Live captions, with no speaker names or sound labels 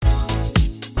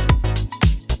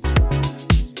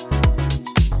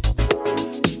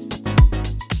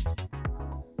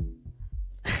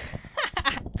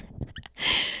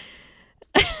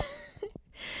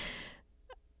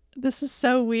This is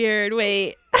so weird.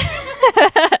 Wait.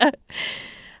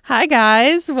 Hi,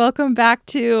 guys. Welcome back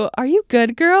to Are You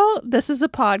Good, Girl? This is a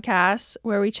podcast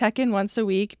where we check in once a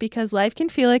week because life can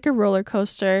feel like a roller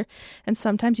coaster, and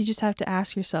sometimes you just have to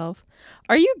ask yourself,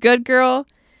 are you good, girl?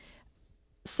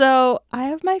 So I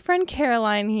have my friend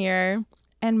Caroline here,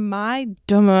 and my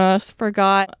dumbass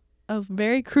forgot a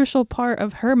very crucial part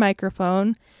of her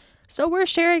microphone. So we're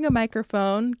sharing a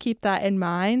microphone. Keep that in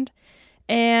mind.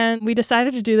 And we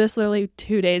decided to do this literally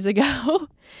 2 days ago.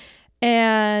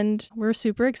 And we're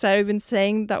super excited. We've been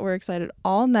saying that we're excited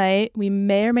all night. We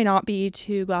may or may not be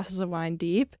 2 glasses of wine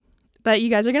deep. But you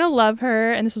guys are going to love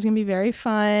her, and this is going to be very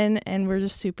fun, and we're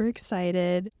just super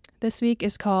excited. This week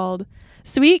is called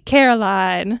Sweet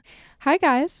Caroline. Hi,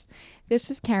 guys.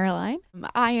 This is Caroline.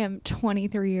 I am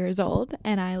 23 years old,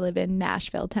 and I live in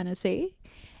Nashville, Tennessee.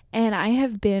 And I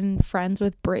have been friends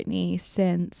with Brittany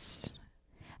since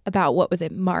about,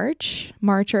 March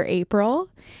or April.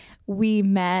 We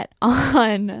met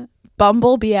on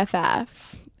Bumble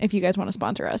BFF. If you guys want to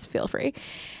sponsor us, feel free.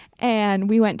 And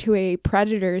we went to a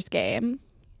Predators game.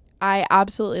 I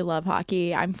absolutely love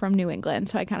hockey. I'm from New England,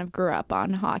 so I kind of grew up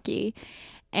on hockey.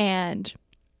 And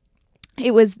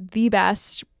it was the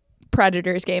best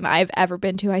Predators game I've ever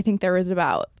been to. I think there was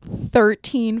about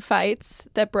 13 fights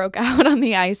that broke out on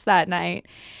the ice that night.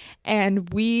 And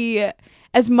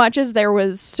as much as there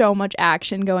was so much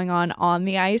action going on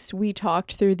the ice, we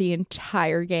talked through the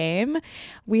entire game.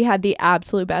 We had the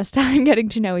absolute best time getting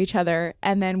to know each other.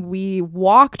 And then we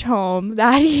walked home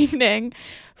that evening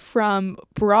from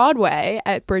Broadway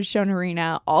at Bridgestone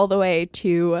Arena all the way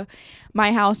to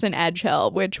my house in Edge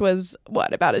Hill, which was,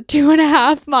 about a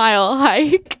 2.5 mile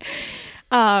hike.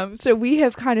 So we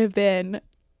have kind of been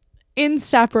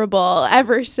inseparable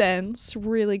ever since.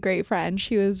 Really great friend.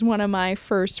 She was one of my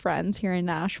first friends here in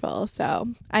Nashville. So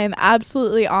I am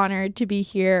absolutely honored to be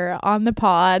here on the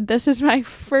pod. This is my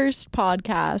first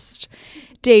podcast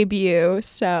debut,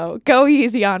 so go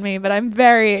easy on me, but I'm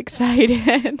very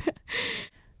excited.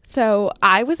 So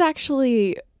I was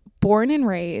actually born and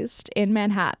raised in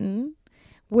Manhattan,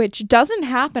 which doesn't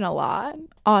happen a lot,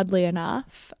 oddly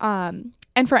enough.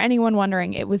 And for anyone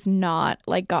wondering, it was not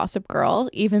like Gossip Girl,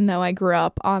 even though I grew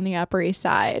up on the Upper East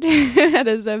Side. That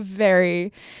is a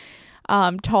very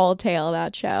tall tale,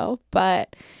 that show.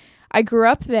 But I grew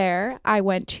up there. I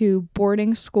went to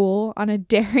boarding school on a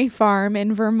dairy farm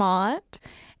in Vermont.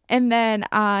 And then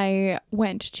I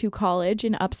went to college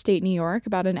in upstate New York,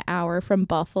 about an hour from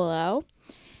Buffalo.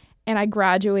 And I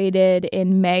graduated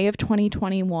in May of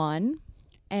 2021.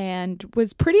 And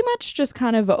was pretty much just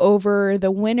kind of over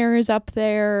the winters up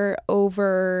there,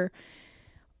 over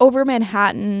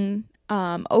Manhattan,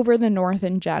 over the North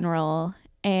in general.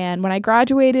 And when I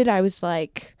graduated, I was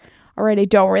like, all right, I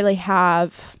don't really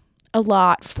have a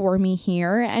lot for me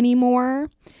here anymore.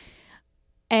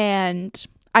 And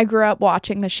I grew up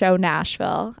watching the show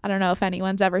Nashville. I don't know if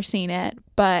anyone's ever seen it,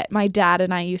 but my dad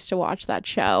and I used to watch that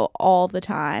show all the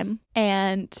time.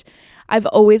 And I've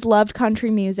always loved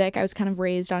country music. I was kind of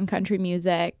raised on country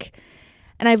music.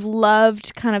 And I've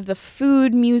loved kind of the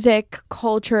food, music,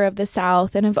 culture of the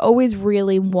South. And I've always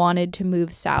really wanted to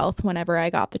move south whenever I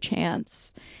got the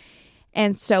chance.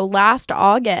 And so last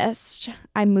August,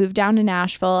 I moved down to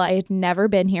Nashville. I had never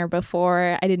been here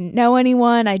before. I didn't know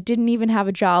anyone. I didn't even have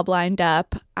a job lined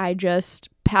up. I just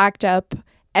packed up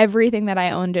everything that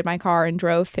I owned in my car and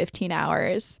drove 15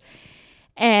 hours.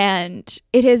 And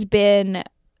it has been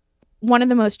one of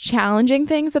the most challenging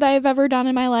things that I have ever done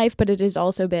in my life, but it has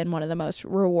also been one of the most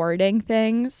rewarding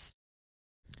things.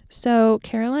 So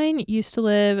Caroline used to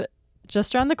live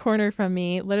just around the corner from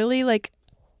me, literally like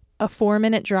a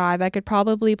 4-minute drive. I could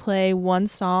probably play one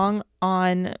song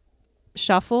on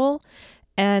shuffle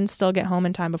and still get home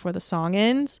in time before the song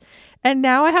ends. And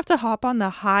now I have to hop on the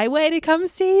highway to come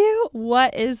see you.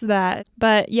 What is that?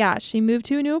 But yeah, she moved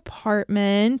to a new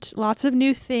apartment. Lots of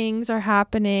new things are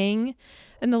happening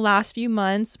in the last few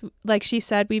months. Like she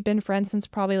said, we've been friends since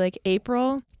probably like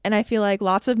April. And I feel like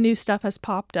lots of new stuff has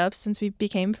popped up since we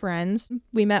became friends.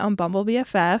 We met on Bumble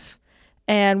BFF.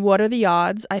 And what are the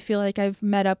odds? I feel like I've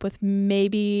met up with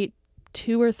maybe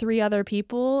 2 or 3 other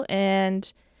people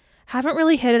and haven't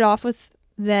really hit it off with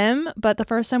them. But the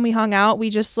first time we hung out, we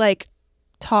just like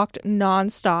talked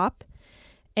nonstop.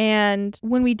 And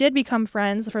when we did become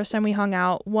friends, the first time we hung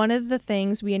out, one of the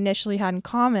things we initially had in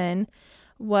common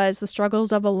was the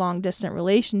struggles of a long-distance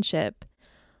relationship.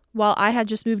 While I had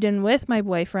just moved in with my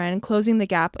boyfriend, closing the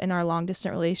gap in our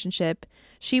long-distance relationship,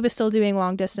 she was still doing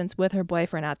long-distance with her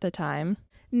boyfriend at the time.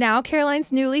 Now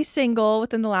Caroline's newly single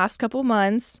within the last couple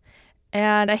months,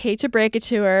 And I hate to break it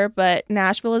to her, but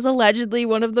Nashville is allegedly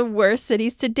one of the worst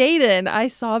cities to date in. I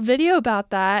saw a video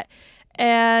about that.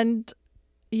 And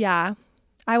yeah,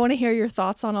 I want to hear your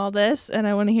thoughts on all this. And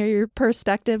I want to hear your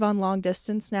perspective on long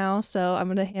distance now. So I'm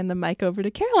going to hand the mic over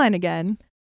to Caroline again.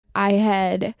 I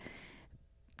had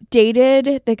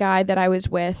dated the guy that I was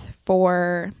with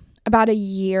for about a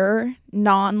year,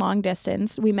 non-long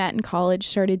distance. We met in college,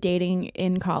 started dating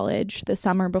in college the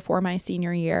summer before my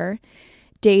senior year.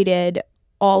 Dated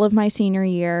all of my senior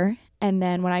year, and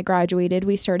then when I graduated,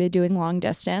 we started doing long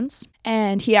distance.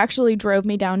 And he actually drove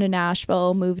me down to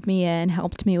Nashville, moved me in,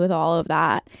 helped me with all of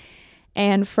that.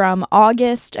 And from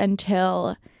August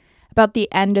until about the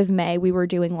end of May, we were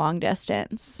doing long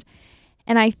distance.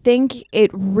 And I think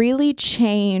it really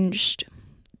changed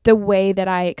the way that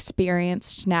I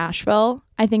experienced Nashville.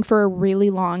 I think for a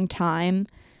really long time,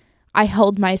 I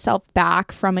held myself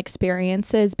back from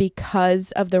experiences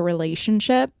because of the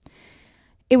relationship.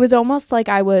 It was almost like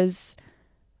I was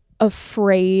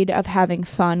afraid of having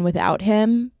fun without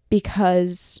him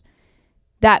because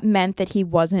that meant that he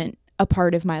wasn't a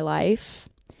part of my life.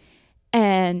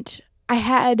 And I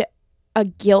had a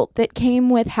guilt that came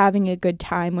with having a good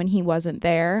time when he wasn't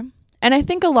there. And I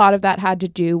think a lot of that had to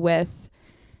do with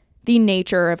the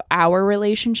nature of our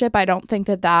relationship. I don't think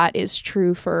that that is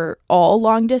true for all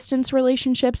long distance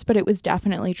relationships, but it was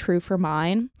definitely true for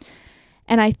mine.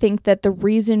 And I think that the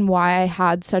reason why I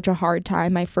had such a hard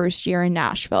time my first year in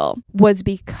Nashville was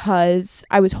because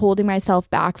I was holding myself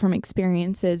back from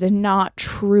experiences and not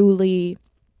truly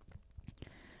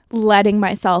letting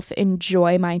myself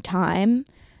enjoy my time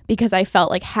because I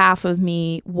felt like half of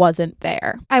me wasn't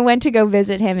there. I went to go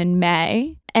visit him in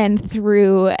May, and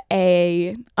through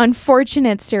a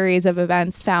unfortunate series of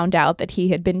events found out that he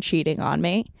had been cheating on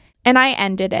me. And I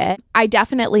ended it. I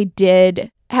definitely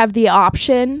did have the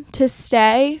option to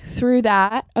stay through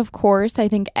that. Of course, I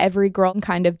think every girl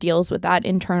kind of deals with that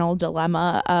internal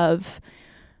dilemma of,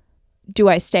 do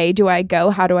I stay? Do I go?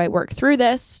 How do I work through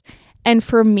this? And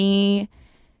for me,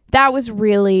 that was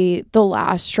really the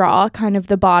last straw, kind of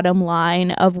the bottom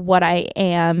line of what I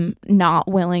am not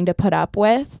willing to put up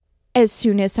with. As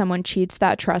soon as someone cheats,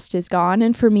 that trust is gone.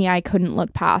 And for me, I couldn't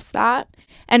look past that.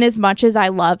 And as much as I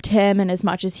loved him and as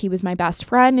much as he was my best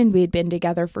friend and we had been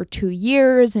together for 2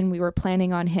 years and we were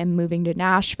planning on him moving to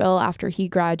Nashville after he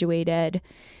graduated,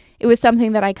 it was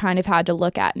something that I kind of had to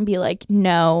look at and be like,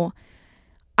 no,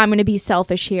 I'm going to be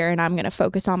selfish here and I'm going to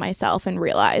focus on myself and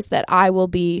realize that I will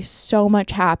be so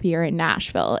much happier in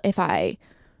Nashville if I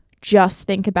just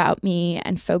think about me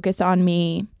and focus on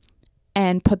me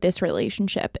and put this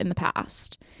relationship in the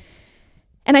past.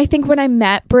 And I think when I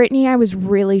met Brittany, I was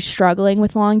really struggling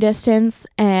with long distance,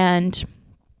 and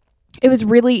it was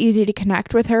really easy to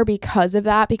connect with her because of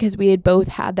that, because we had both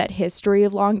had that history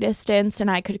of long distance, and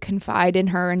I could confide in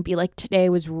her and be like, today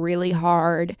was really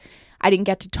hard. I didn't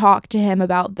get to talk to him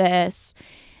about this,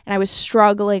 and I was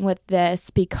struggling with this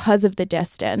because of the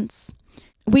distance.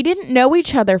 We didn't know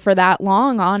each other for that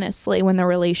long, honestly, when the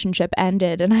relationship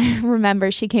ended. And I remember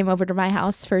she came over to my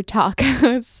house for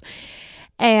tacos.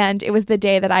 And it was the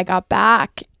day that I got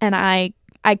back. And I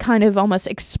kind of almost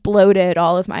exploded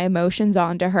all of my emotions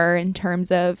onto her in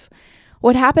terms of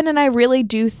what happened. And I really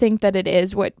do think that it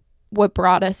is what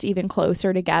brought us even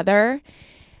closer together.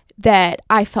 That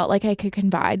I felt like I could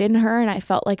confide in her. And I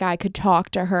felt like I could talk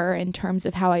to her in terms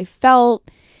of how I felt.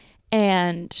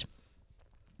 And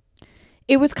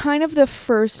it was kind of the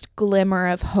first glimmer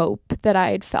of hope that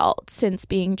I had felt since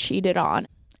being cheated on.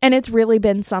 And it's really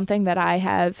been something that I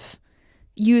have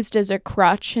used as a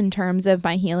crutch in terms of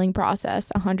my healing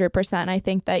process, 100%. I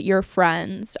think that your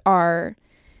friends are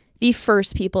the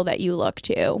first people that you look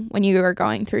to when you are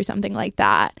going through something like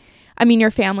that. I mean,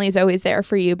 your family is always there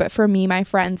for you, but for me, my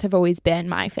friends have always been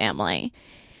my family.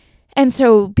 And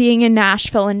so being in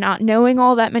Nashville and not knowing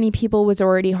all that many people was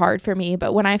already hard for me.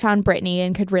 But when I found Brittany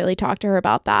and could really talk to her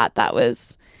about that, that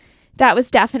was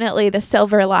definitely the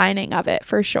silver lining of it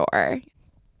for sure.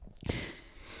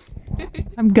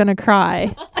 I'm gonna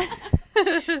cry.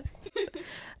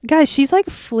 Guys, she's like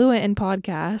fluent in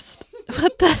podcast.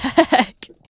 What the heck?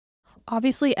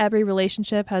 Obviously, every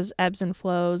relationship has ebbs and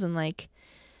flows and like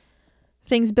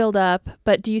things build up.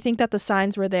 But do you think that the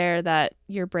signs were there that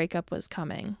your breakup was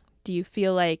coming? Do you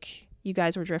feel like you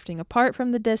guys were drifting apart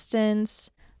from the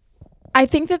distance? I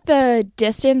think that the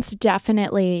distance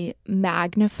definitely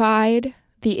magnified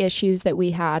the issues that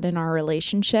we had in our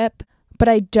relationship, but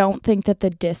I don't think that the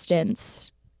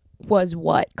distance was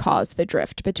what caused the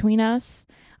drift between us.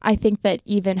 I think that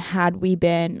even had we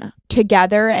been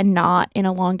together and not in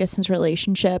a long distance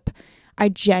relationship, I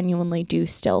genuinely do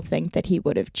still think that he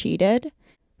would have cheated.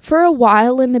 For a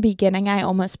while in the beginning, I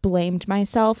almost blamed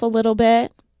myself a little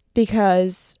bit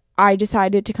because I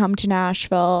decided to come to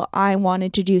Nashville. I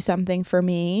wanted to do something for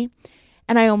me.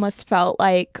 And I almost felt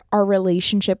like our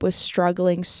relationship was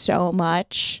struggling so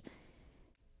much.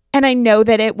 And I know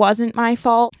that it wasn't my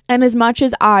fault. And as much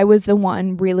as I was the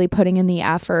one really putting in the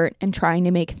effort and trying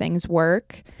to make things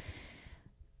work,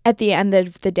 at the end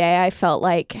of the day, I felt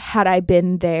like had I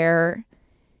been there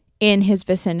in his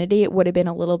vicinity, it would have been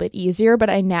a little bit easier. But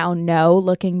I now know,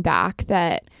 looking back,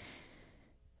 that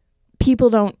people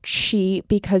don't cheat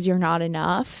because you're not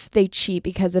enough. They cheat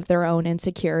because of their own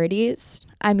insecurities.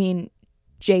 I mean,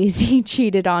 Jay-Z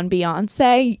cheated on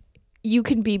Beyonce. You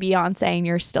can be Beyonce and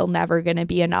you're still never going to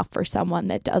be enough for someone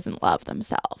that doesn't love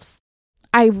themselves.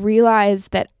 I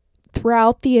realized that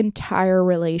throughout the entire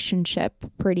relationship,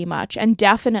 pretty much, and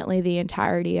definitely the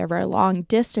entirety of our long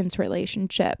distance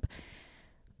relationship,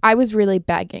 I was really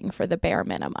begging for the bare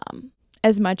minimum.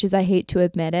 As much as I hate to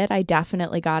admit it, I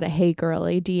definitely got a "Hey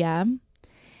girly" DM.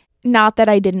 Not that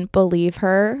I didn't believe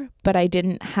her, but I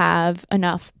didn't have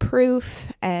enough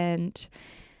proof and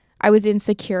I was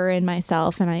insecure in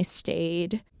myself and I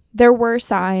stayed. There were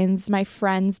signs. My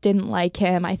friends didn't like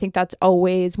him. I think that's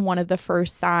always one of the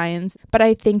first signs. But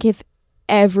I think if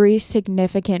every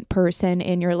significant person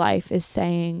in your life is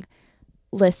saying,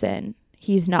 listen,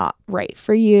 he's not right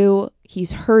for you,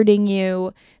 he's hurting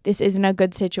you, this isn't a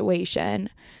good situation.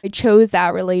 I chose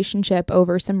that relationship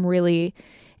over some really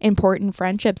important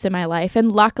friendships in my life.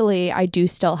 And luckily, I do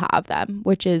still have them,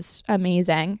 which is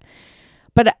amazing.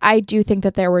 But I do think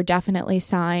that there were definitely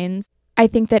signs. I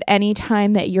think that any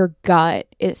time that your gut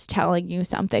is telling you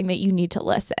something, that you need to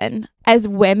listen. As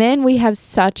women, we have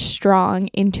such strong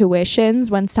intuitions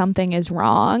when something is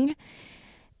wrong,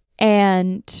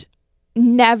 and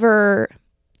never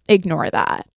ignore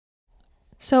that.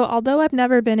 So although I've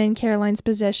never been in Caroline's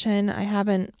position, I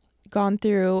haven't gone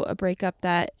through a breakup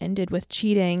that ended with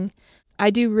cheating, I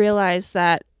do realize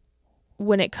that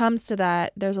when it comes to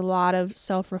that, there's a lot of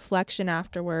self-reflection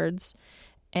afterwards,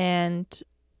 and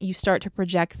you start to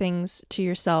project things to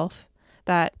yourself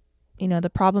that, you know, the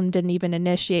problem didn't even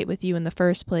initiate with you in the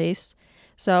first place.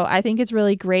 So I think it's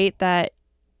really great that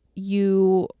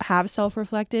you have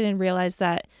self-reflected and realized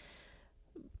that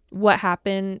what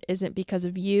happened isn't because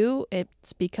of you,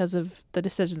 it's because of the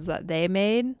decisions that they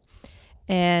made.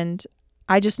 And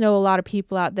I just know a lot of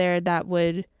people out there that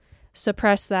would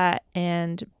suppress that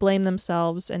and blame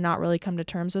themselves and not really come to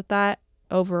terms with that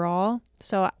overall.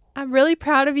 So I'm really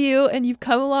proud of you, and you've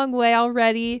come a long way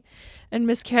already. And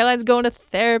Miss Caroline's going to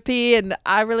therapy, and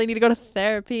I really need to go to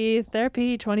therapy.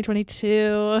 Therapy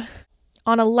 2022.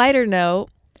 On a lighter note,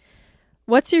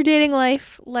 what's your dating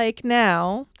life like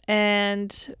now?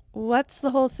 And what's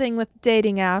the whole thing with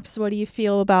dating apps? What do you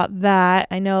feel about that?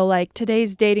 I know like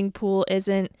today's dating pool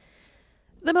isn't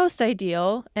the most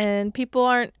ideal, and people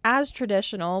aren't as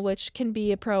traditional, which can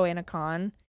be a pro and a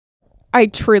con. I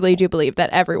truly do believe that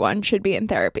everyone should be in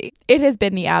therapy. It has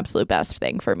been the absolute best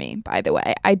thing for me, by the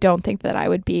way. I don't think that I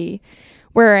would be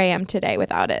where I am today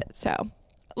without it. So,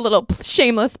 a little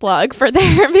shameless plug for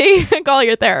therapy. Call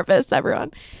your therapist,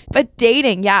 everyone. But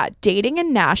dating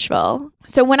in Nashville.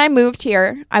 So when I moved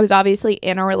here, I was obviously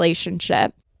in a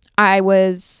relationship. I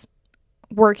was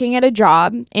working at a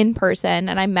job in person,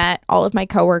 and I met all of my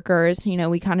coworkers. You know,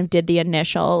 we kind of did the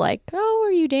initial like, oh,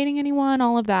 are you dating anyone?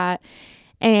 All of that.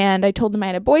 And I told them I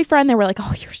had a boyfriend. They were like,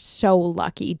 oh, you're so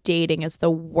lucky. Dating is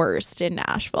the worst in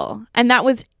Nashville. And that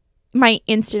was my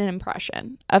instant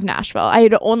impression of Nashville. I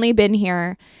had only been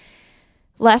here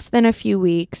less than a few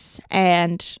weeks,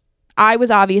 and I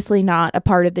was obviously not a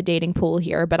part of the dating pool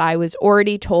here, but I was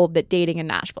already told that dating in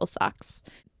Nashville sucks.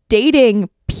 Dating,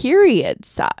 period,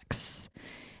 sucks.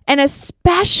 And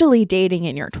especially dating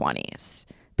in your 20s,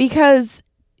 because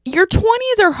your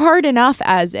 20s are hard enough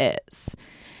as is.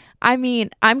 I mean,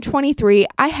 I'm 23.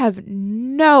 I have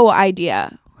no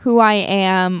idea who I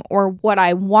am or what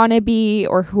I want to be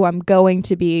or who I'm going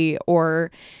to be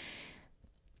or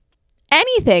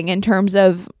anything in terms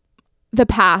of the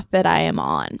path that I am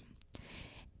on.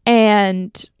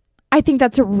 And I think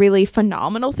that's a really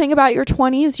phenomenal thing about your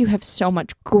 20s. You have so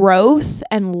much growth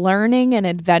and learning and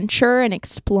adventure and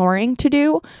exploring to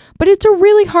do, but it's a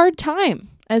really hard time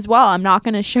as well. I'm not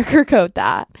going to sugarcoat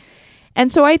that.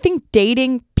 And so I think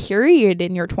dating, period,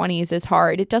 in your 20s is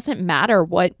hard. It doesn't matter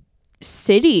what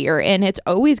city you're in. It's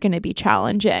always going to be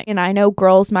challenging. And I know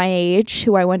girls my age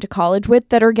who I went to college with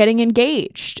that are getting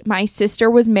engaged. My sister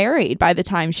was married by the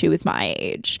time she was my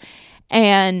age.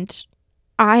 And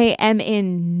I am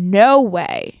in no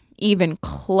way even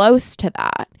close to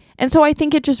that. And so I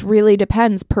think it just really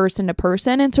depends person to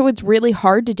person. And so it's really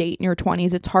hard to date in your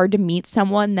 20s. It's hard to meet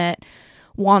someone that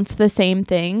wants the same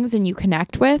things and you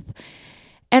connect with.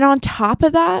 And on top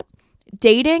of that,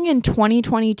 dating in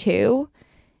 2022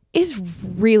 is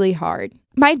really hard.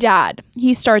 My dad,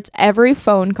 he starts every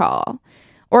phone call,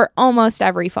 or almost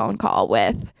every phone call,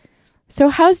 with, "So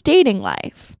how's dating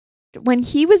life?" When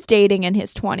he was dating in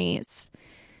his 20s,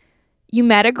 you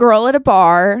met a girl at a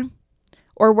bar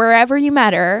or wherever you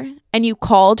met her, and you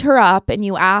called her up and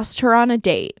you asked her on a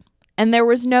date. And there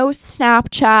was no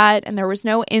Snapchat and there was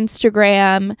no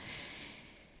Instagram.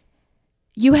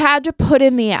 You had to put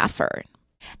in the effort.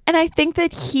 And I think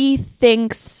that he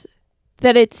thinks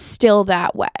that it's still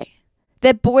that way.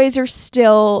 That boys are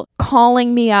still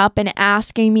calling me up and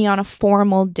asking me on a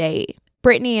formal date.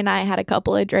 Brittany and I had a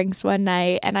couple of drinks one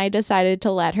night and I decided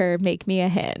to let her make me a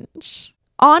Hinge.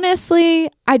 Honestly,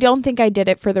 I don't think I did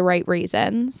it for the right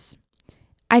reasons.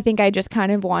 I think I just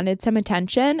kind of wanted some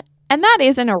attention. And that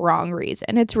isn't a wrong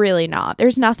reason. It's really not.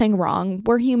 There's nothing wrong.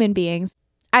 We're human beings.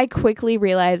 I quickly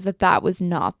realized that that was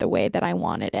not the way that I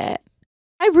wanted it.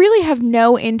 I really have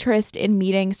no interest in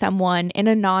meeting someone in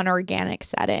a non-organic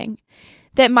setting.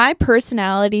 That my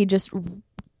personality just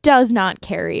does not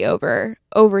carry over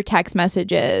text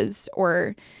messages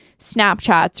or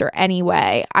Snapchats or any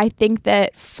way. I think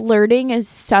that flirting is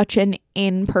such an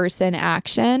in-person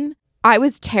action. I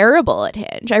was terrible at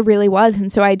Hinge. I really was.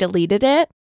 And so I deleted it.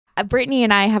 Brittany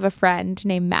and I have a friend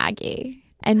named Maggie.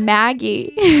 And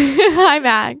Maggie, hi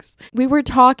Max, we were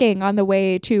talking on the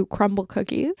way to Crumble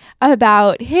Cookies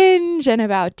about Hinge and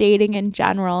about dating in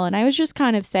general. And I was just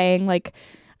kind of saying, like,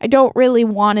 I don't really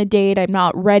want to date. I'm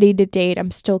not ready to date.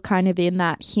 I'm still kind of in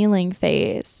that healing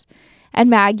phase. And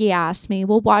Maggie asked me,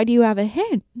 "Well, why do you have a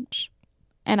Hinge?"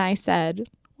 And I said,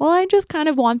 "Well, I just kind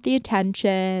of want the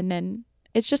attention and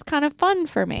it's just kind of fun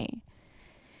for me."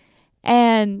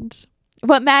 And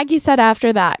what Maggie said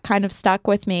after that kind of stuck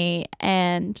with me.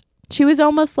 And she was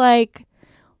almost like,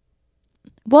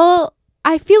 "Well,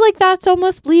 I feel like that's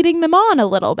almost leading them on a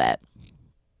little bit."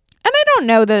 And I don't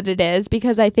know that it is,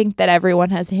 because I think that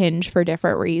everyone has Hinge for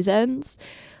different reasons.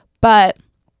 But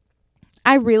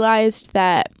I realized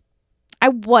that I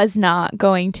was not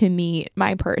going to meet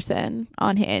my person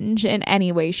on Hinge in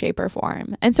any way, shape, or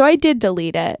form. And so I did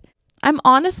delete it. I'm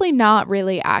honestly not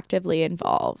really actively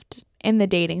involved in the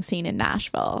dating scene in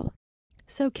Nashville.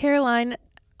 So Caroline,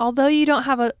 although you don't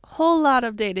have a whole lot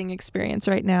of dating experience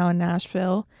right now in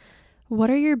Nashville, what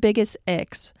are your biggest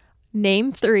icks?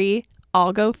 Name 3.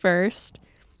 I'll go first.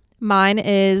 Mine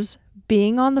is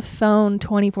being on the phone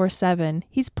 24/7.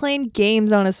 He's playing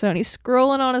games on his phone. He's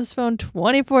scrolling on his phone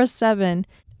 24/7.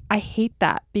 I hate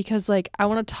that because, like, I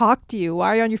want to talk to you. Why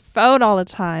are you on your phone all the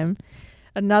time?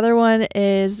 Another one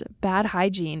is bad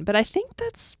hygiene, but I think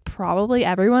that's probably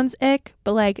everyone's ick,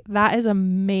 but like that is a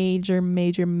major,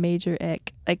 major, major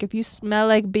ick. Like if you smell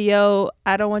like BO,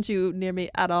 I don't want you near me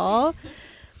at all.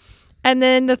 And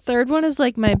then the third one is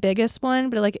like my biggest one,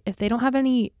 but like if they don't have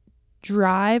any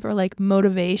drive or like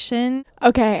motivation.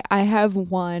 Okay, I have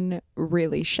one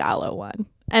really shallow one.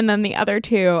 And then the other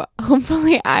two,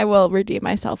 hopefully I will redeem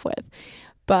myself with.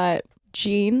 But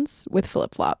jeans with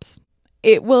flip-flops.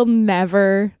 It will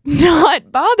never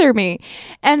not bother me.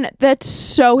 And that's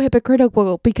so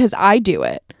hypocritical because I do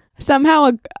it.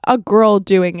 Somehow a girl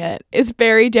doing it is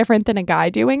very different than a guy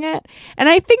doing it. And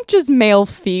I think just male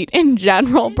feet in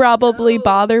general probably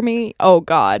bother me. Oh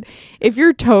God. If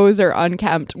your toes are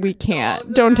unkempt, we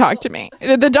can't. Don't talk to me.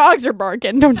 The dogs are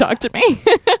barking. Don't talk to me.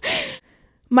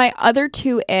 My other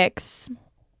 2 icks,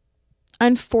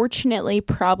 unfortunately,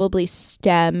 probably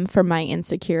stem from my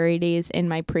insecurities in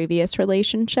my previous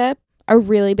relationship. A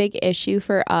really big issue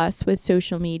for us with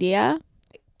social media.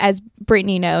 As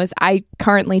Brittany knows, I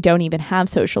currently don't even have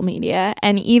social media.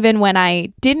 And even when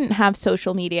I didn't have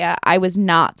social media, I was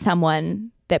not someone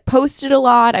that posted a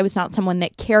lot. I was not someone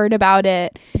that cared about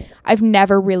it. I've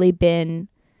never really been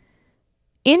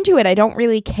into it. I don't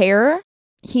really care.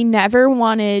 He never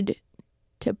wanted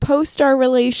to post our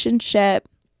relationship,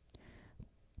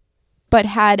 but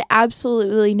had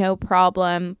absolutely no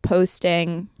problem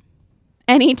posting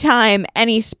anytime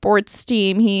any sports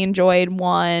team he enjoyed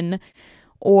won,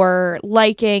 or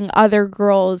liking other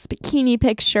girls' bikini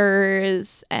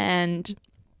pictures and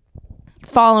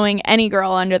following any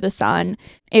girl under the sun.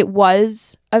 It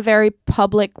was a very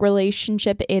public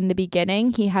relationship in the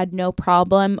beginning. He had no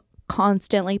problem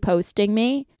constantly posting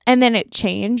me. And then it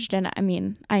changed. And I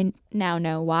mean, I now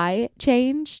know why it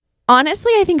changed.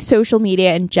 Honestly, I think social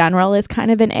media in general is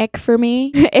kind of an ick for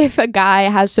me. If a guy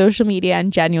has social media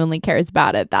and genuinely cares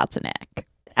about it, that's an ick.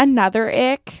 Another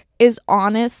ick is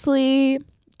honestly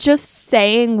just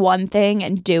saying one thing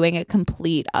and doing a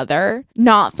complete other,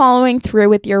 not following through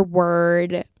with your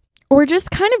word, or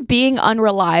just kind of being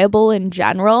unreliable in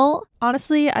general.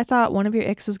 Honestly, I thought one of your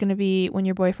icks was going to be when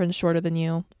your boyfriend's shorter than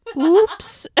you.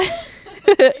 Oops.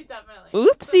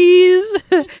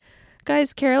 Oopsies.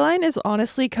 Guys, Caroline is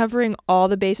honestly covering all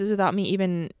the bases without me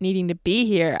even needing to be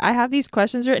here. I have these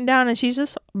questions written down and she's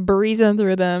just breezing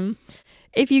through them.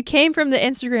 If you came from the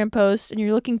Instagram post and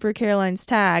you're looking for Caroline's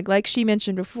tag, like she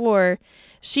mentioned before,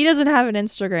 she doesn't have an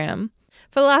Instagram.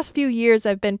 For the last few years,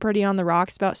 I've been pretty on the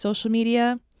rocks about social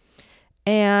media,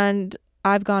 and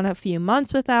I've gone a few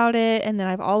months without it, and then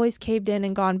I've always caved in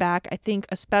and gone back. I think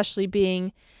especially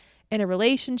being in a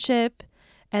relationship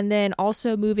and then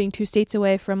also moving 2 states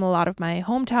away from a lot of my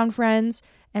hometown friends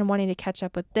and wanting to catch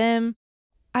up with them.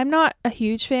 I'm not a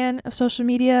huge fan of social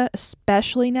media,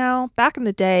 especially now. Back in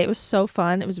the day, it was so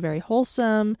fun. It was very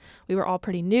wholesome. We were all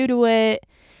pretty new to it.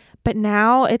 But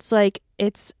now it's like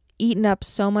it's eaten up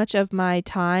so much of my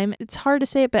time. It's hard to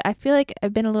say it, but I feel like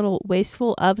I've been a little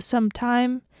wasteful of some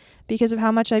time because of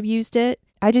how much I've used it.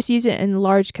 I just use it in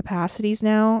large capacities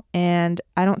now, and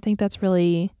I don't think that's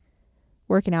really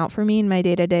working out for me in my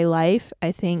day-to-day life.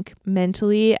 I think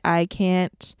mentally I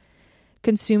can't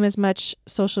consume as much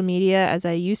social media as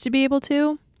I used to be able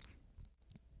to.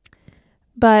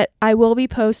 But I will be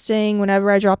posting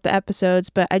whenever I drop the episodes,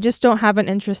 but I just don't have an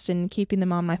interest in keeping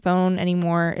them on my phone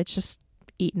anymore. It's just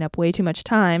eaten up way too much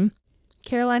time.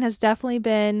 Caroline has definitely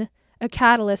been a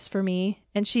catalyst for me,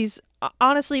 and she's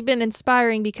honestly been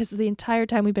inspiring because the entire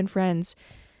time we've been friends,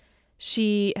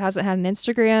 she hasn't had an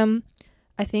Instagram.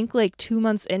 I think like 2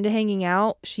 months into hanging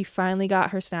out, she finally got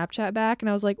her Snapchat back. And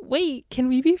I was like, wait, can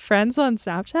we be friends on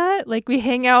Snapchat? Like, we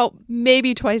hang out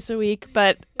maybe twice a week,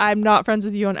 but I'm not friends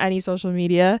with you on any social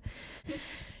media.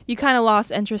 You kind of lost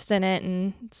interest in it,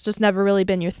 and it's just never really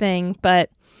been your thing.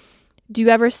 But do you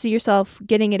ever see yourself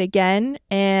getting it again?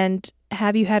 And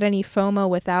have you had any FOMO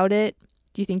without it?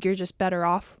 Do you think you're just better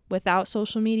off without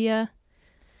social media?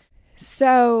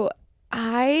 So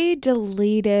I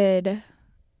deleted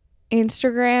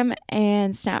Instagram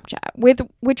and Snapchat,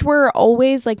 which were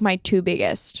always like my 2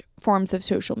 biggest forms of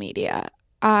social media.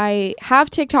 I have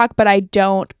TikTok, but I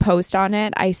don't post on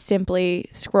it. I simply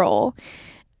scroll,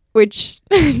 which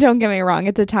don't get me wrong,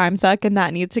 it's a time suck and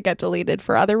that needs to get deleted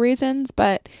for other reasons.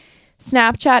 But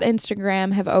Snapchat,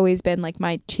 Instagram have always been like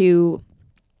my 2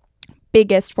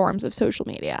 biggest forms of social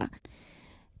media.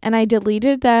 And I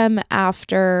deleted them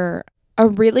after a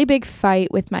really big fight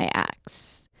with my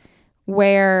ex,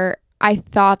 where I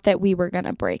thought that we were going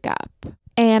to break up.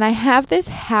 And I have this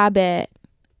habit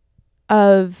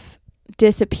of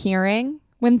disappearing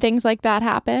when things like that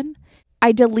happen.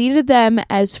 I deleted them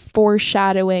as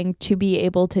foreshadowing to be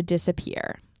able to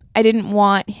disappear. I didn't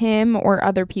want him or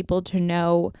other people to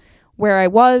know where I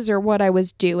was or what I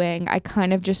was doing. I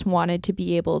kind of just wanted to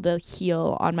be able to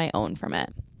heal on my own from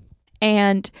it.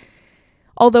 And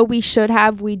although we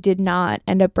did not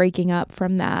end up breaking up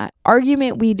from that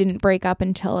argument. We didn't break up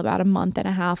until about a month and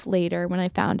a half later when I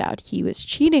found out he was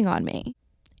cheating on me.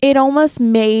 It almost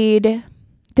made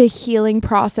the healing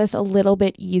process a little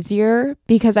bit easier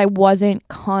because I wasn't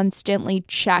constantly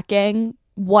checking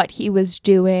what he was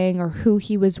doing or who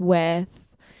he was with,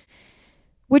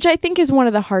 which I think is one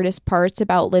of the hardest parts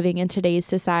about living in today's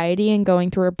society and going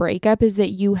through a breakup, is that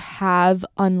you have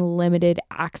unlimited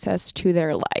access to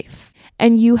their life.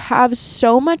 And you have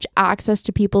so much access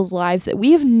to people's lives that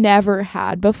we have never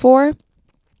had before.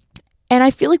 And I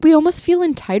feel like we almost feel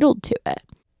entitled to it.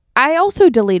 I also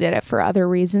deleted it for other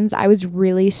reasons. I was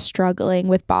really struggling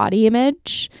with body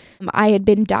image. I had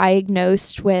been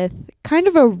diagnosed with kind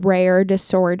of a rare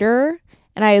disorder,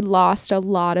 and I had lost a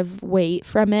lot of weight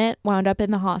from it, wound up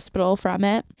in the hospital from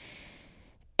it.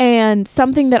 And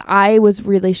something that I was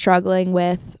really struggling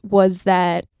with was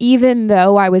that even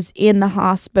though I was in the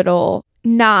hospital,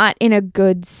 not in a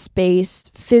good space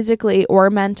physically or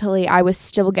mentally, I was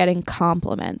still getting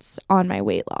compliments on my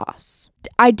weight loss.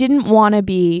 I didn't want to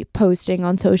be posting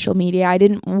on social media. I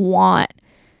didn't want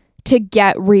to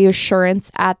get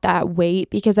reassurance at that weight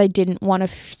because I didn't want to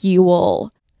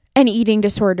fuel an eating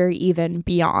disorder even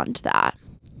beyond that.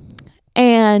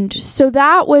 And so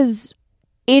that was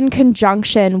in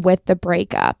conjunction with the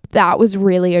breakup. That was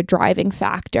really a driving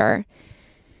factor.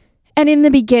 And in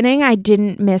the beginning, I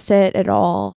didn't miss it at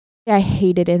all. I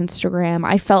hated Instagram.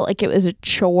 I felt like it was a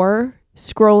chore.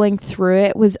 Scrolling through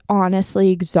it was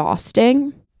honestly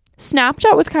exhausting.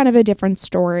 Snapchat was kind of a different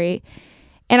story.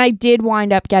 And I did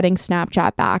wind up getting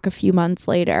Snapchat back a few months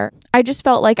later. I just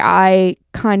felt like I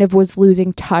kind of was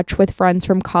losing touch with friends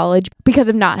from college because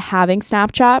of not having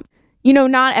Snapchat. You know,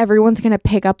 not everyone's going to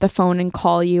pick up the phone and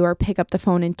call you or pick up the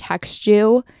phone and text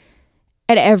you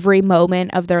at every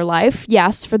moment of their life.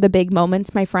 Yes, for the big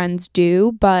moments, my friends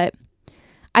do, but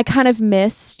I kind of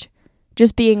missed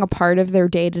just being a part of their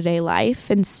day-to-day life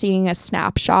and seeing a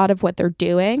snapshot of what they're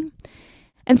doing.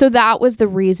 And so that was the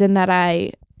reason that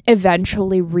I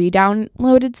eventually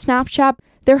re-downloaded Snapchat.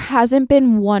 There hasn't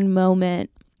been one moment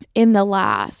in the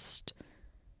last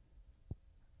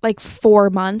 4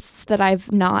 months that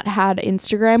I've not had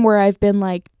Instagram where I've been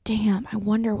like, damn, I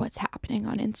wonder what's happening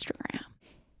on Instagram.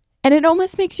 And it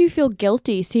almost makes you feel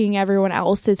guilty seeing everyone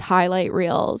else's highlight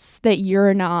reels that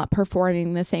you're not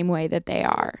performing the same way that they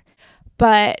are.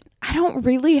 But I don't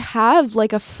really have a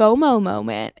FOMO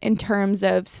moment in terms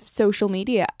of social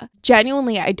media.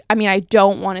 Genuinely, I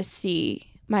don't want to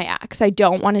see my ex. I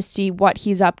don't want to see what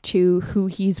he's up to, who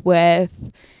he's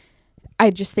with. I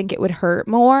just think it would hurt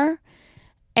more.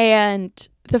 And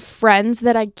the friends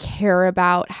that I care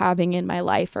about having in my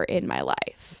life are in my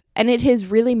life. And it has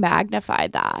really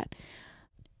magnified that.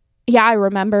 Yeah, I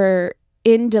remember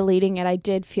in deleting it, I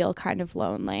did feel kind of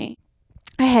lonely.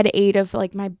 I had 8 of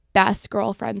my best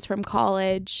girlfriends from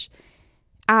college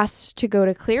asked to go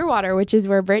to Clearwater, which is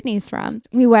where Brittany's from.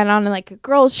 We went on a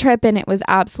girls trip and it was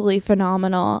absolutely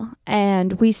phenomenal.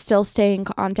 And we still stay in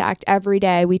contact every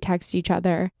day. We text each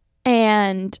other.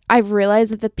 And I've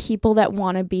realized that the people that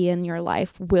want to be in your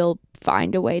life will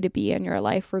find a way to be in your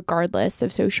life regardless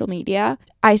of social media.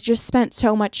 I just spent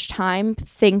so much time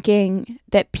thinking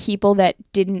that people that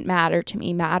didn't matter to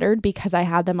me mattered because I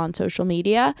had them on social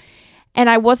media. And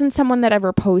I wasn't someone that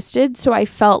ever posted, so I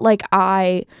felt like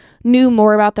I knew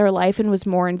more about their life and was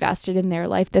more invested in their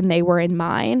life than they were in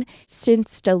mine.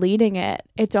 Since deleting it,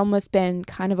 it's almost been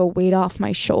kind of a weight off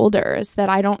my shoulders that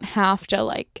I don't have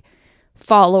to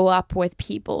follow up with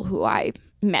people who I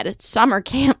met at summer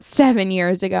camp 7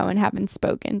 years ago and haven't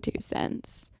spoken to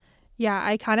since. Yeah,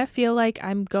 I kind of feel like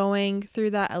I'm going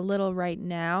through that a little right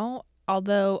now,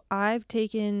 although I've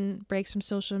taken breaks from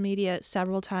social media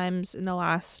several times in the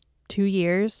last 2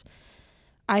 years.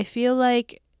 I feel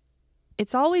like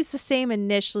it's always the same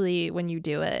initially when you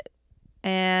do it.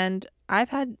 And I've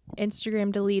had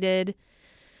Instagram deleted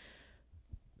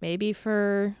maybe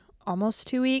for almost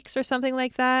 2 weeks or something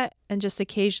like that. And just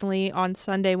occasionally on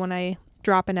Sunday when I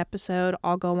drop an episode,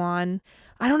 I'll go on.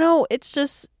 I don't know.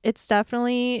 It's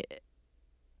definitely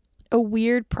a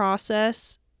weird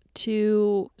process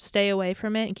to stay away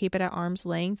from it and keep it at arm's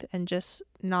length and just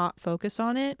not focus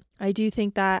on it. I do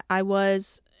think that I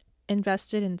was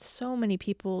invested in so many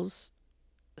people's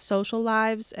social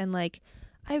lives, and I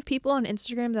have people on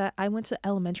Instagram that I went to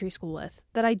elementary school with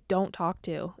that I don't talk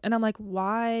to, and I'm like,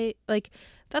 why?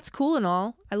 That's cool and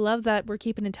all. I love that we're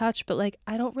keeping in touch, but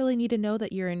I don't really need to know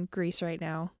that you're in Greece right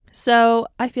now. So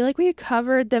I feel like we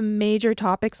covered the major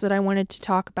topics that I wanted to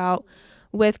talk about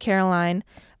with Caroline,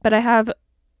 but I have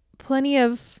plenty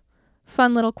of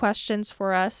fun little questions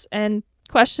for us and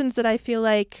questions that I feel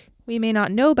like we may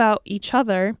not know about each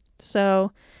other.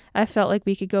 So I felt like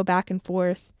we could go back and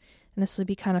forth, and this would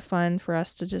be kind of fun for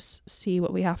us to just see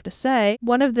what we have to say.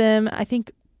 One of them, I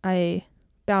think I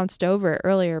bounced over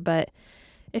earlier, but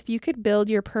if you could build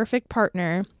your perfect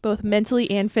partner, both mentally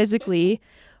and physically,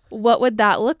 what would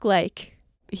that look like?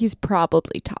 He's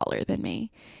probably taller than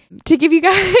me. To give you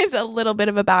guys a little bit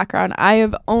of a background, I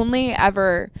have only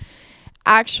ever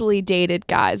actually dated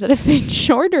guys that have been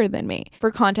shorter than me.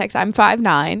 For context, I'm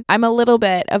 5'9". I'm a little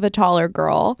bit of a taller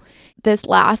girl. This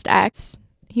last ex,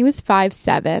 he was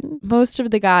 5'7". Most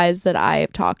of the guys that I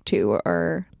have talked to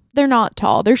they're not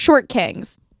tall. They're short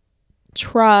kings.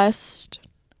 Trust,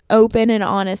 open and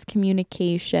honest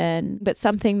communication, but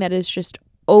something that is just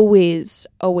always,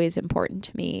 always important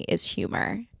to me is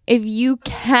humor. If you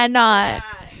cannot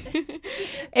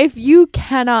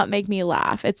make me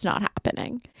laugh, it's not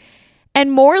happening.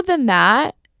 And more than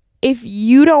that, if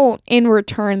you don't in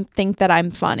return think that I'm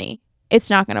funny, it's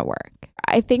not going to work.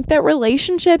 I think that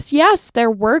relationships, yes, they're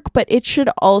work, but it should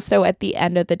also at the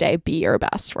end of the day be your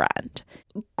best friend.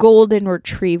 Golden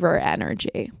retriever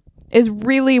energy is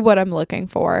really what I'm looking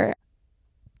for.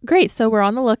 Great. So we're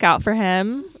on the lookout for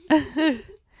him.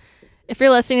 If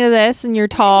you're listening to this and you're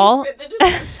tall,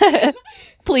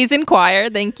 please inquire.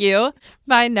 Thank you.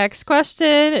 My next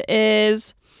question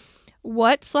is,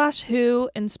 what/who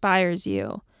inspires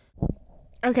you?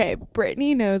 Okay,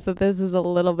 Brittany knows that this is a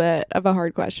little bit of a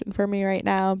hard question for me right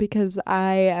now because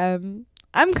I'm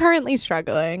currently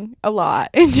struggling a lot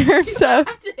in terms of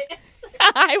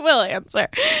I will answer.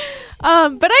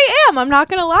 But I'm not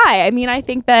going to lie. I mean, I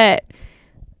think that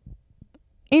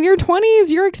in your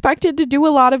 20s, you're expected to do a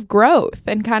lot of growth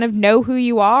and kind of know who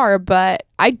you are, but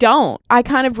I don't. I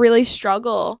kind of really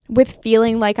struggle with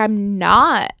feeling like I'm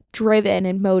not driven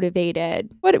and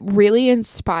motivated. What really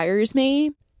inspires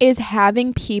me is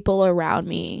having people around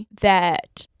me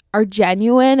that are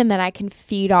genuine and that I can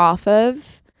feed off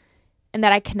of and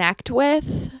that I connect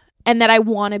with and that I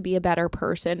want to be a better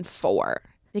person for.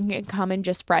 It can come in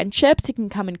just friendships. It can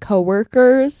come in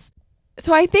coworkers.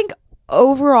 So I think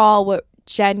overall what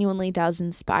genuinely does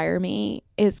inspire me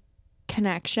is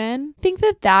connection. I think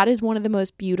that is one of the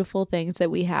most beautiful things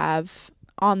that we have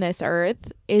on this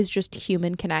earth is just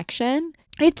human connection.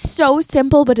 It's so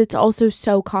simple, but it's also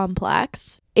so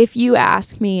complex. If you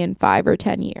ask me in 5 or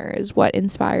 10 years what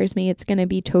inspires me, it's going to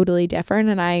be totally different.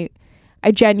 And I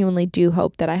genuinely do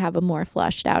hope that I have a more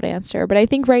fleshed out answer. But I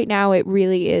think right now it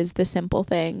really is the simple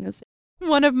things.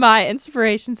 One of my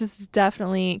inspirations is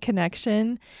definitely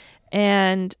connection.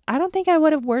 And I don't think I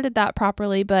would have worded that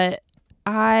properly, but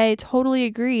I totally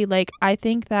agree. Like, I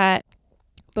think that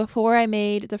before I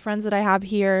made the friends that I have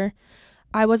here,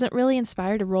 I wasn't really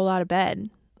inspired to roll out of bed.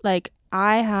 Like,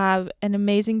 I have an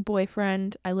amazing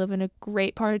boyfriend. I live in a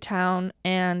great part of town,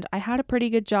 and I had a pretty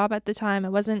good job at the time. I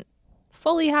wasn't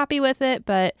fully happy with it,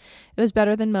 but it was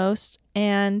better than most.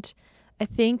 And I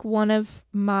think one of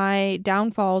my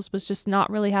downfalls was just not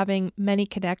really having many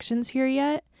connections here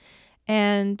yet.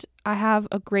 And I have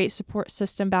a great support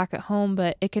system back at home,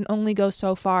 but it can only go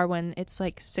so far when it's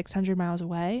like 600 miles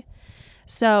away.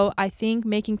 So I think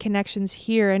making connections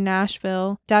here in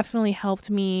Nashville definitely helped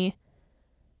me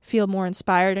feel more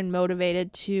inspired and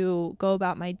motivated to go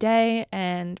about my day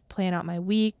and plan out my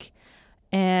week.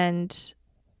 And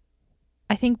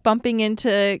I think bumping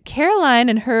into Caroline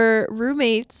and her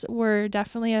roommates were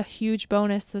definitely a huge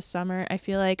bonus this summer. I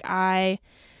feel like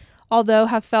although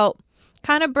have felt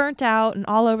kind of burnt out and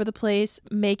all over the place,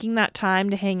 making that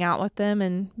time to hang out with them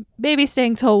and maybe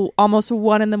staying till almost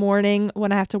 1 a.m.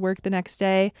 when I have to work the next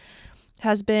day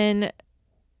has been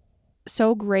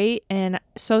so great and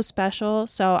so special.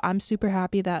 So I'm super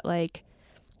happy that like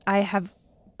I have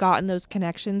gotten those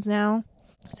connections now.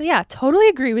 So yeah, totally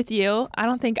agree with you. I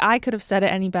don't think I could have said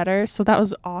it any better. So that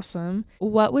was awesome.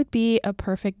 What would be a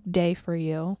perfect day for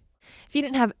you? If you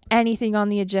didn't have anything on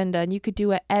the agenda and you could do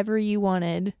whatever you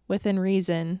wanted within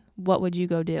reason, what would you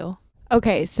go do?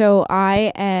 Okay, so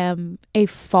I am a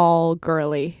fall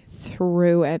girly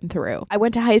through and through. I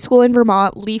went to high school in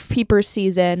Vermont. Leaf peeper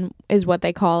season is what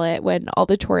they call it when all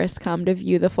the tourists come to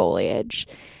view the foliage.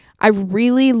 I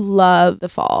really love the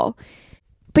fall.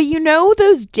 But you know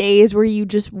those days where you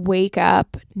just wake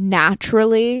up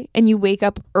naturally and you wake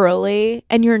up early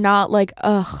and you're not like,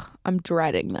 ugh, I'm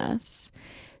dreading this.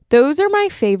 Those are my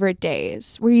favorite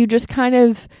days where you just kind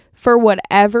of, for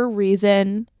whatever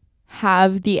reason,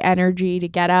 have the energy to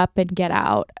get up and get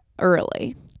out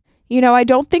early. You know, I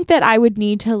don't think that I would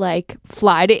need to like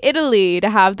fly to Italy to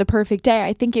have the perfect day.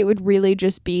 I think it would really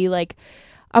just be like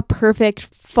a perfect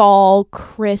fall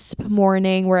crisp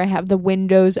morning where I have the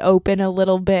windows open a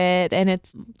little bit and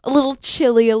it's a little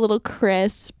chilly, a little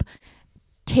crisp.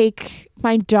 Take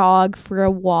my dog for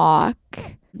a walk.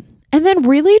 And then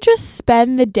really just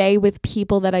spend the day with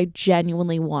people that I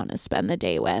genuinely want to spend the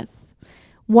day with.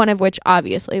 One of which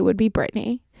obviously would be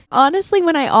Brittany. Honestly,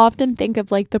 when I often think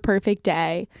of like the perfect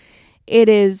day, it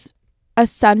is a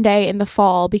Sunday in the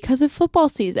fall because of football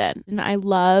season. And I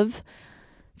love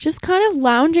just kind of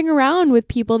lounging around with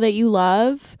people that you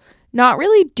love, not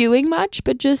really doing much,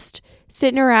 but just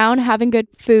sitting around, having good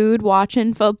food,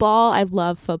 watching football. I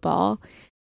love football.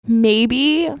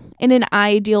 Maybe in an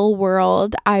ideal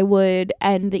world, I would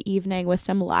end the evening with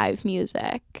some live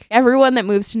music. Everyone that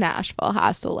moves to Nashville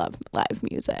has to love live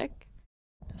music.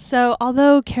 So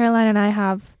although Caroline and I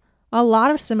have a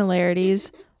lot of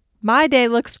similarities, my day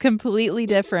looks completely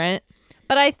different.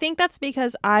 But I think that's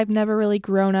because I've never really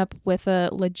grown up with a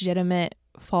legitimate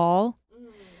fall.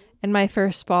 And my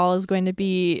first fall is going to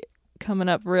be coming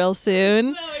up real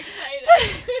soon. So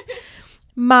excited.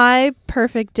 My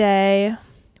perfect day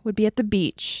would be at the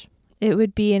beach. It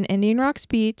would be in Indian Rocks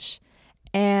Beach,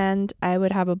 and I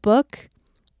would have a book,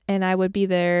 and I would be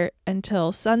there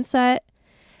until sunset.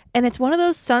 And it's one of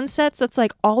those sunsets that's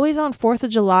like always on 4th of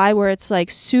July where it's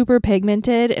like super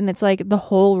pigmented and it's like the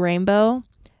whole rainbow,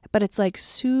 but it's like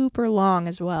super long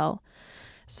as well.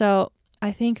 So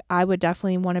I think I would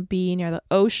definitely want to be near the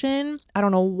ocean. I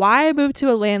don't know why I moved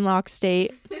to a landlocked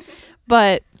state,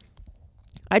 but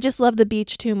I just love the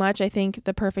beach too much. I think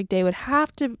the perfect day would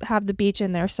have to have the beach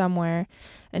in there somewhere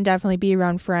and definitely be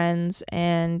around friends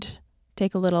and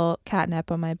take a little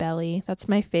catnap on my belly. That's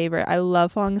my favorite. I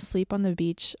love falling asleep on the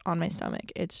beach on my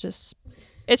stomach. It's just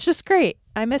great.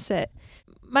 I miss it.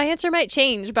 my answer might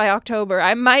change by October.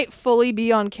 I might fully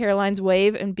be on Caroline's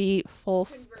wave and be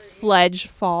full-fledged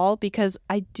fall, because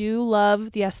I do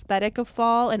love the aesthetic of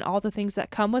fall and all the things that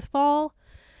come with fall,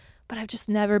 but I've just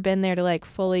never been there to like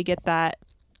fully get that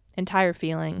entire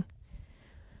feeling.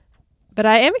 But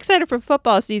I am excited for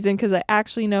football season because I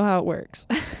actually know how it works.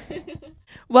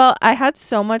 Well, I had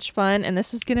so much fun, and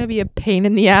this is going to be a pain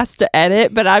in the ass to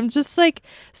edit, but I'm just like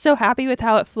so happy with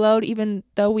how it flowed, even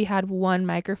though we had one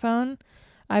microphone.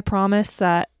 I promise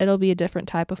that it'll be a different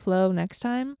type of flow next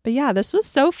time. But yeah, this was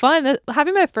so fun.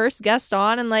 Having my first guest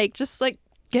on and like just like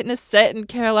getting to sit in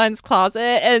Caroline's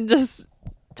closet and just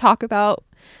talk about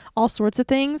all sorts of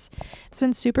things. It's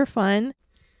been super fun.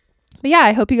 But yeah,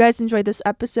 I hope you guys enjoyed this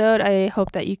episode. I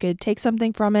hope that you could take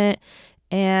something from it.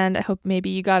 And I hope maybe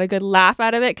you got a good laugh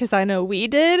out of it, because I know we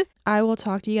did. I will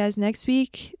talk to you guys next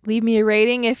week. Leave me a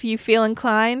rating if you feel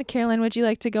inclined. Caroline, would you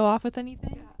like to go off with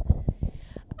anything?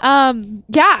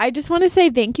 Yeah, I just want to say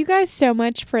thank you guys so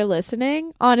much for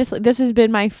listening. Honestly, this has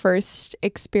been my first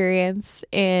experience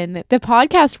in the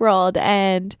podcast world,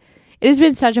 and it has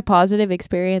been such a positive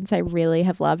experience. I really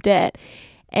have loved it.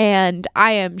 And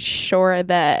I am sure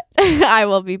that I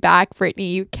will be back.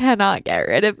 Brittany, you cannot get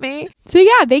rid of me. So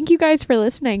yeah, thank you guys for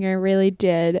listening. I really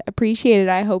did appreciate it.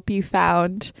 I hope you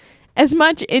found as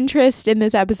much interest in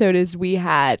this episode as we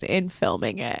had in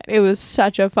filming it. It was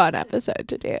such a fun episode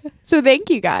to do. So thank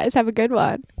you guys. Have a good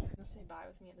one. Say bye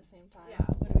with me at the same time. Yeah,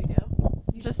 what do we do?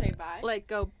 You just say bye. Like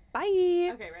go bye.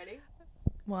 Okay, ready?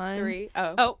 1, 3.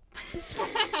 Oh.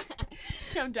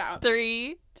 Come down.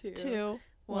 3, 2, 2,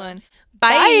 1.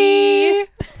 Bye.